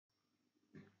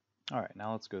Alright,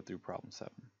 now let's go through problem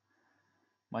 7.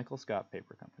 Michael Scott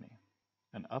Paper Company.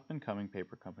 An up-and-coming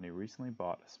paper company recently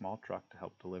bought a small truck to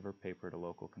help deliver paper to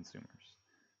local consumers.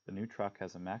 The new truck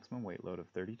has a maximum weight load of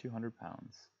 3,200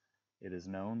 pounds. It is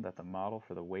known that the model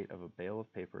for the weight of a bale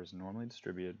of paper is normally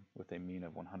distributed with a mean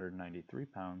of 193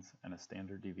 pounds and a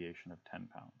standard deviation of 10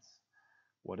 pounds.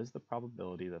 What is the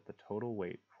probability that the total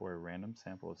weight for a random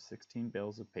sample of 16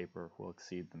 bales of paper will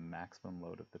exceed the maximum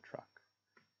load of the truck?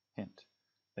 Hint: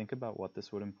 think about what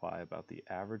this would imply about the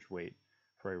average weight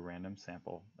for a random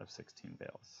sample of 16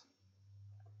 bales.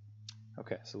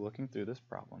 Okay, so looking through this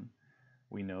problem,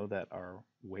 we know that our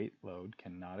weight load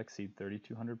cannot exceed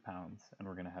 3,200 pounds, and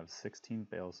we're going to have 16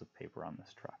 bales of paper on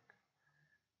this truck.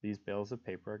 These bales of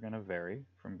paper are going to vary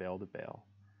from bale to bale,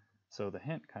 so the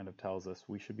hint kind of tells us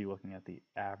we should be looking at the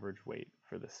average weight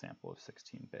for this sample of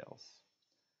 16 bales.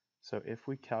 So if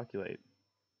we calculate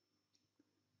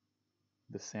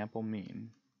the sample mean,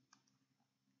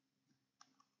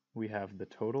 we have the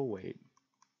total weight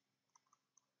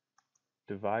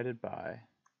divided by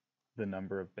the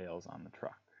number of bales on the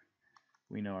truck.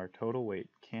 We know our total weight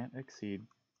can't exceed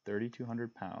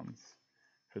 3,200 pounds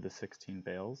for the 16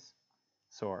 bales,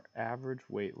 so our average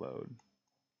weight load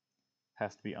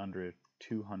has to be under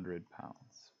 200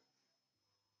 pounds.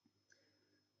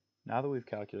 Now that we've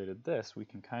calculated this, we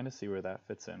can kind of see where that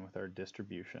fits in with our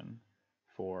distribution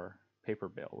for paper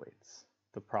bale weights.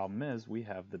 The problem is we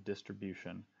have the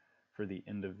distribution for the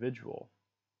individual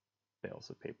bales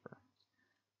of paper.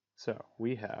 So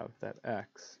we have that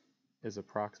x is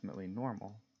approximately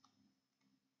normal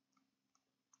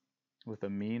with a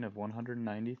mean of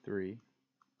 193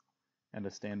 and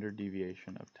a standard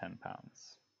deviation of 10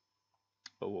 pounds.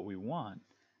 But what we want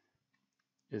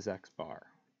is x bar.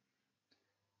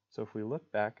 So if we look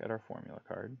back at our formula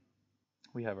card,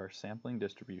 we have our sampling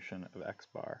distribution of x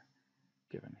bar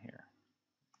given here.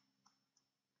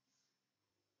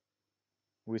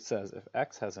 Which says if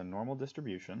x has a normal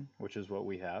distribution, which is what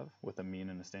we have with a mean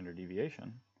and a standard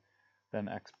deviation, then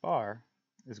x bar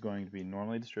is going to be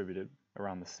normally distributed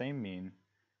around the same mean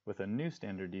with a new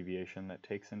standard deviation that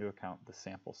takes into account the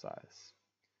sample size.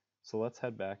 So let's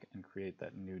head back and create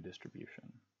that new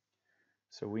distribution.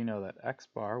 So we know that x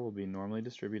bar will be normally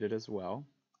distributed as well.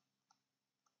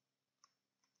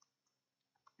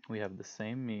 We have the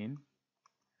same mean,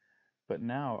 but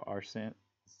now our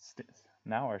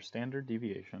standard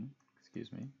deviation,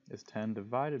 is 10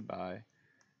 divided by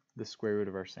the square root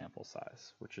of our sample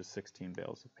size, which is 16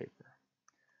 bales of paper.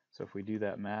 So if we do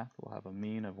that math, we'll have a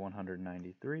mean of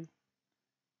 193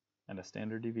 and a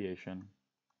standard deviation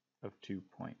of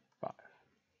 2.5.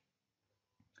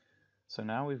 So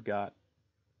now we've got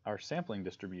our sampling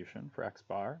distribution for x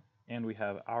bar, and we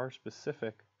have our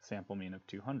specific sample mean of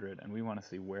 200, and we want to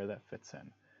see where that fits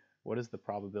in. What is the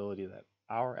probability that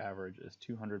our average is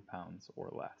 200 pounds or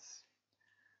less?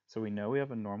 So we know we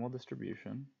have a normal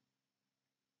distribution,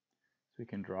 so we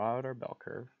can draw out our bell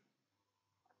curve.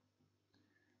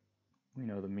 We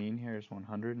know the mean here is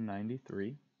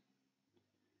 193.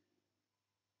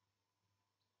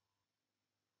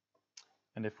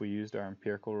 And if we used our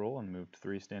empirical rule and moved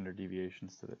 3 standard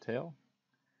deviations to the tail,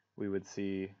 we would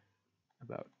see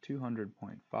about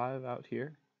 200.5 out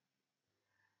here.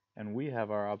 And we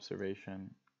have our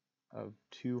observation of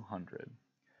 200.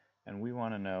 And we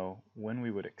want to know when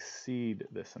we would exceed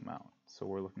this amount. So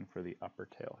we're looking for the upper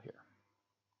tail here.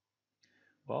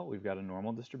 Well, we've got a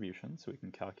normal distribution, so we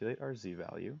can calculate our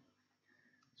z-value.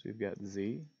 So we've got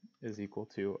z is equal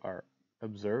to our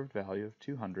observed value of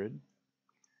 200,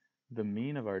 the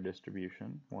mean of our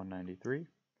distribution, 193,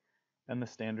 and the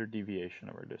standard deviation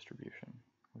of our distribution,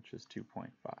 which is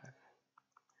 2.5.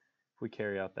 If we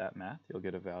carry out that math, you'll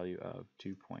get a value of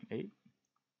 2.8.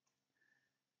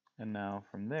 And now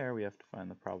from there, we have to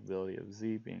find the probability of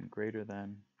z being greater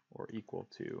than or equal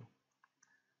to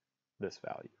this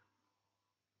value.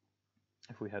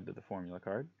 If we head to the formula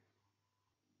card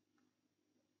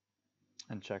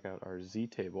and check out our z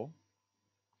table,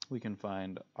 we can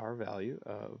find our value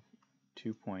of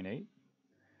 2.8.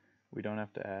 We don't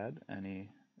have to add any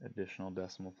additional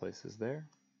decimal places there.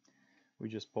 We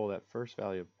just pull that first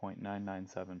value of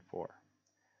 0.9974.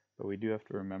 But we do have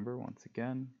to remember, once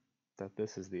again, that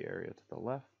this is the area to the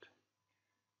left.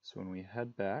 So when we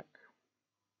head back,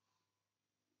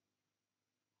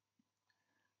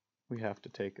 we have to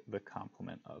take the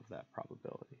complement of that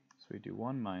probability. So we do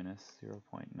 1 minus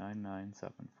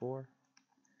 0.9974,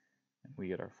 and we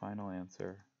get our final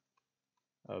answer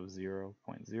of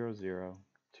 0.0026.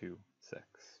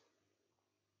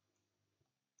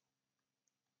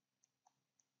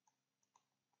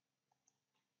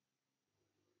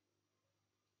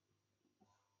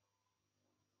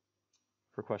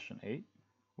 For question 8,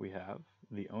 we have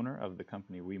the owner of the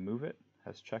company We Move It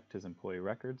has checked his employee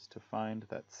records to find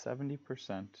that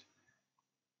 70%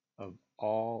 of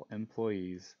all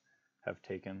employees have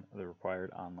taken the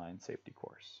required online safety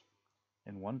course.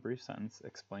 In one brief sentence,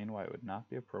 explain why it would not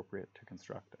be appropriate to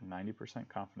construct a 90%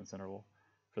 confidence interval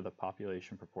for the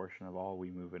population proportion of all We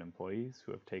Move It employees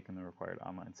who have taken the required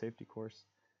online safety course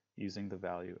using the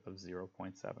value of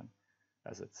 0.7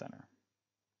 as its center.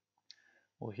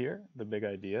 Well, here, the big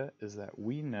idea is that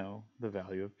we know the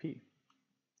value of p.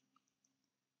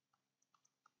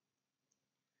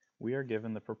 We are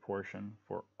given the proportion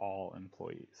for all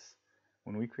employees.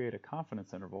 When we create a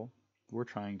confidence interval, we're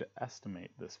trying to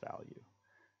estimate this value.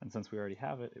 And since we already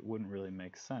have it, it wouldn't really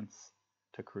make sense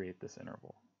to create this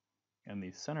interval. And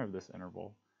the center of this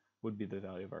interval would be the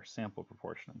value of our sample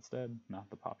proportion instead, not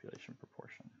the population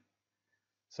proportion.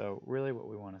 So really what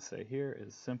we want to say here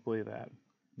is simply that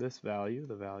this value,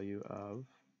 the value of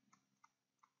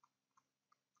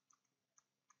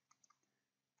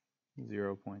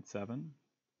 0.7,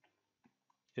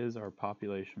 is our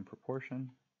population proportion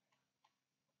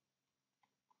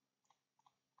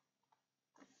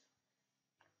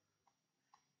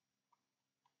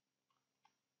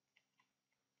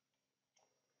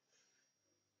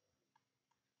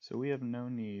so we have no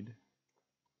need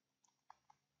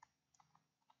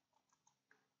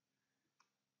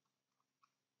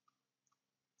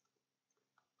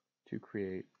to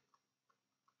create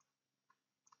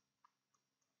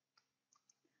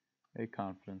a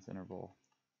confidence interval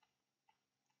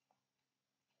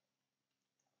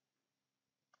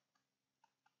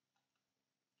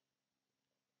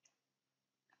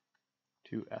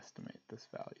to estimate this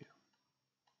value.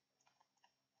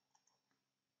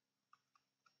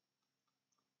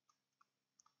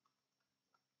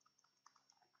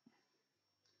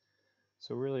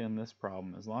 So really in this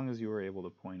problem, as long as you were able to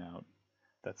point out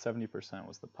that 70%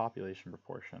 was the population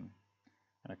proportion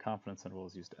and a confidence interval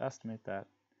is used to estimate that,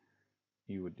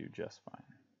 you would do just fine.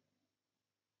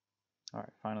 All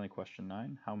right, finally question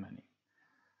 9, how many?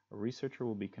 A researcher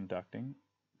will be conducting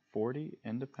 40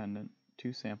 independent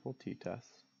two-sample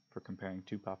t-tests for comparing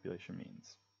two population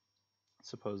means.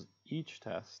 Suppose each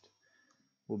test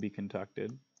will be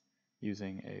conducted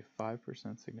using a 5%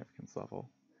 significance level,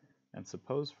 and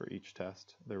suppose for each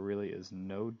test there really is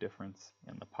no difference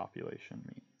in the population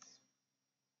means.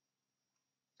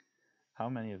 How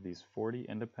many of these 40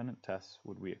 independent tests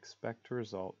would we expect to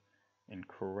result in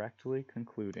correctly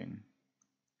concluding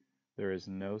there is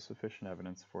no sufficient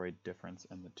evidence for a difference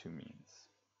in the two means?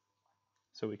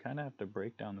 So we kind of have to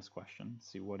break down this question,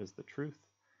 see what is the truth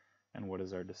and what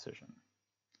is our decision.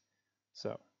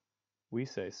 So we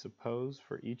say suppose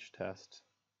for each test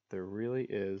there really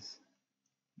is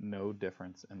no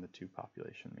difference in the two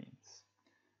population means.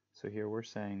 So here we're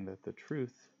saying that the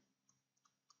truth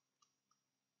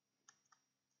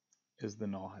is the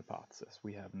null hypothesis.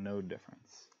 We have no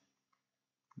difference.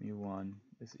 mu1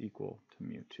 is equal to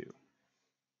mu2.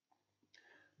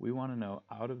 We want to know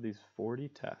out of these 40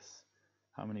 tests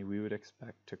how many we would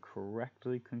expect to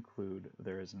correctly conclude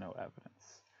there is no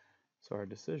evidence. So our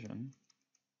decision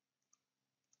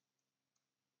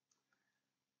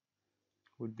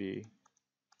would be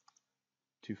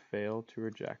to fail to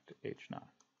reject H0.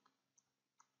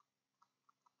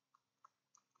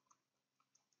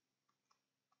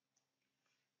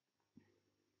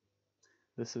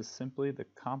 This is simply the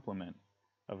complement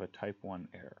of a type 1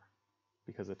 error,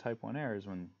 because a type 1 error is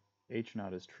when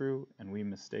H0 is true and we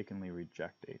mistakenly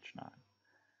reject H0.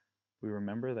 We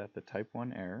remember that the type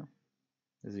 1 error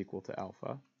is equal to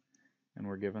alpha, and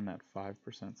we're given that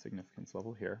 5% significance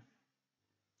level here.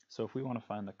 So if we want to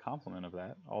find the complement of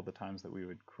that, all the times that we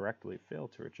would correctly fail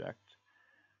to reject,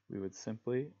 we would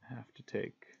simply have to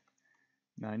take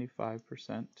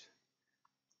 95%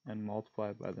 and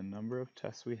multiply by the number of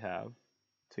tests we have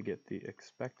to get the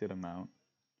expected amount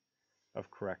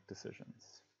of correct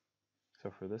decisions.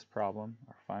 So for this problem,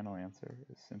 our final answer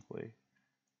is simply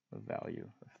the value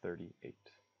of 38.